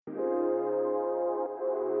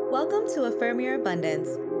Welcome to Affirm Your Abundance,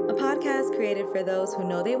 a podcast created for those who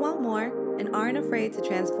know they want more and aren't afraid to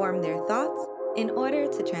transform their thoughts in order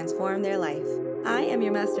to transform their life. I am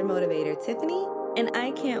your master motivator, Tiffany, and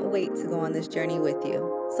I can't wait to go on this journey with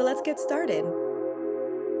you. So let's get started.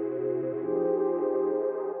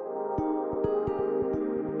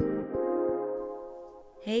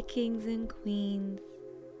 Hey, kings and queens.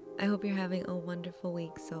 I hope you're having a wonderful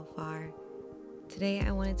week so far. Today,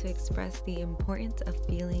 I wanted to express the importance of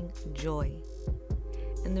feeling joy.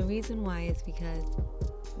 And the reason why is because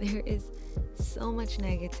there is so much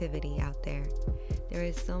negativity out there. There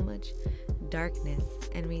is so much darkness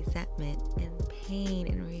and resentment and pain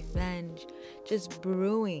and revenge just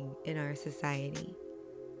brewing in our society.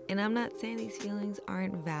 And I'm not saying these feelings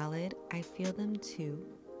aren't valid. I feel them too.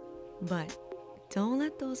 But don't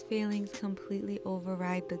let those feelings completely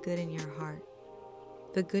override the good in your heart,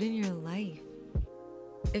 the good in your life.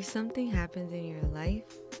 If something happens in your life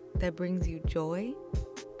that brings you joy,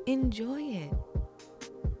 enjoy it.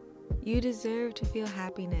 You deserve to feel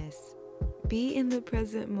happiness. Be in the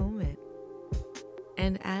present moment.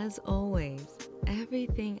 And as always,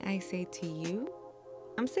 everything I say to you,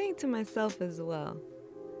 I'm saying to myself as well.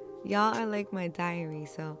 Y'all are like my diary,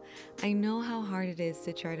 so I know how hard it is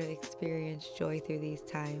to try to experience joy through these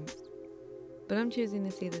times. But I'm choosing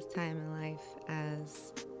to see this time in life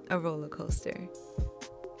as a roller coaster.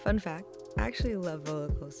 Fun fact, I actually love roller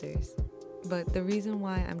coasters. But the reason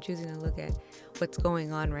why I'm choosing to look at what's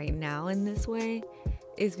going on right now in this way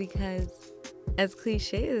is because, as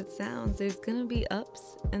cliche as it sounds, there's going to be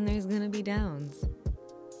ups and there's going to be downs.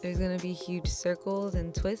 There's going to be huge circles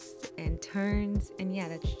and twists and turns, and yeah,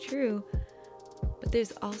 that's true. But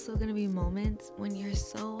there's also going to be moments when you're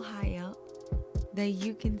so high up that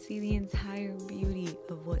you can see the entire beauty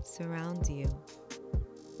of what surrounds you.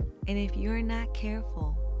 And if you're not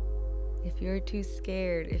careful, if you're too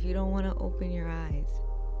scared, if you don't want to open your eyes,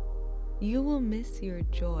 you will miss your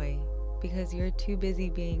joy because you're too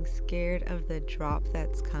busy being scared of the drop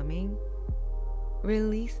that's coming.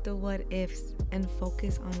 Release the what ifs and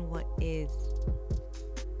focus on what is.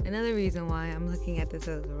 Another reason why I'm looking at this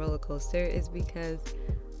as a roller coaster is because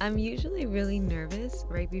I'm usually really nervous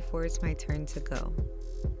right before it's my turn to go.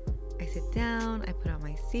 I sit down, I put on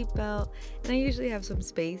my seatbelt, and I usually have some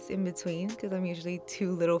space in between because I'm usually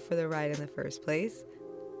too little for the ride in the first place.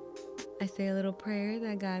 I say a little prayer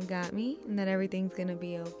that God got me and that everything's gonna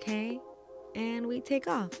be okay, and we take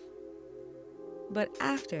off. But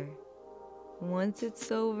after, once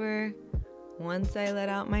it's over, once I let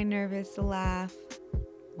out my nervous laugh,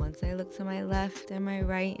 once I look to my left and my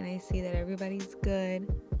right and I see that everybody's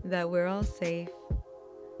good, that we're all safe,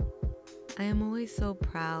 I am always so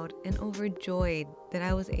proud and overjoyed that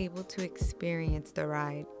I was able to experience the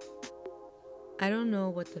ride. I don't know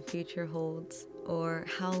what the future holds or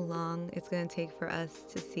how long it's going to take for us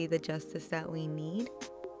to see the justice that we need,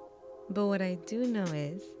 but what I do know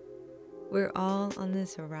is we're all on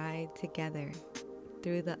this ride together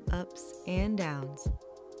through the ups and downs.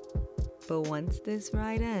 But once this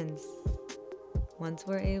ride ends, once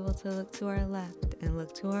we're able to look to our left and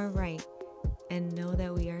look to our right and know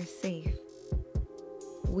that we are safe,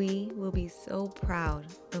 we will be so proud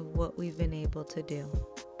of what we've been able to do.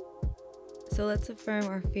 So let's affirm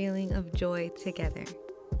our feeling of joy together.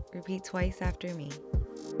 Repeat twice after me.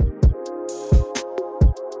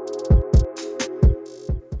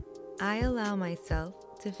 I allow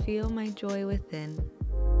myself to feel my joy within.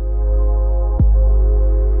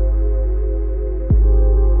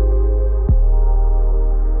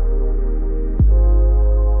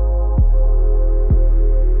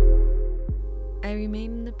 I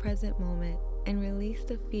remain in the present moment and release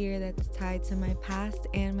the fear that's tied to my past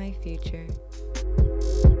and my future.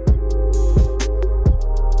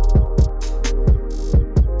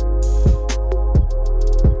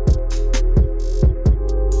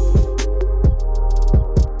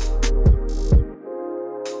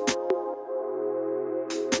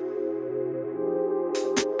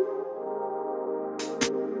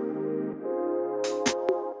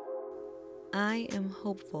 I am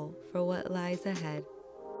hopeful for what lies ahead.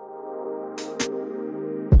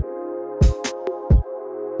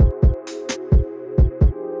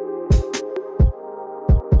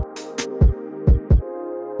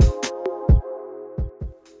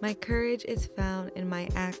 My courage is found in my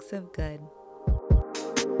acts of good.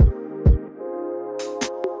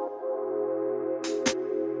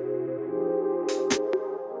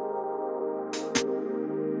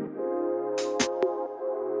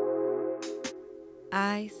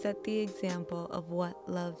 I set the example of what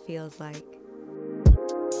love feels like.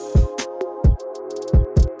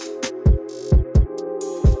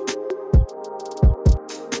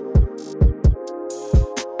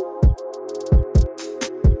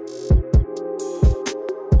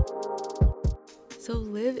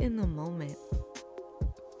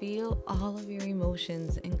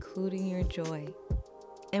 emotions, including your joy.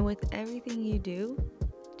 And with everything you do,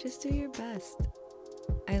 just do your best.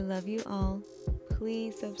 I love you all.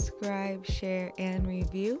 Please subscribe, share, and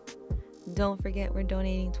review. Don't forget we're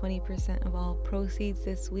donating 20% of all proceeds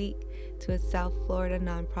this week to a South Florida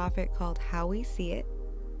nonprofit called How We See It.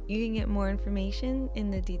 You can get more information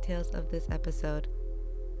in the details of this episode.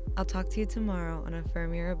 I'll talk to you tomorrow on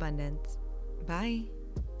Affirm Your Abundance. Bye.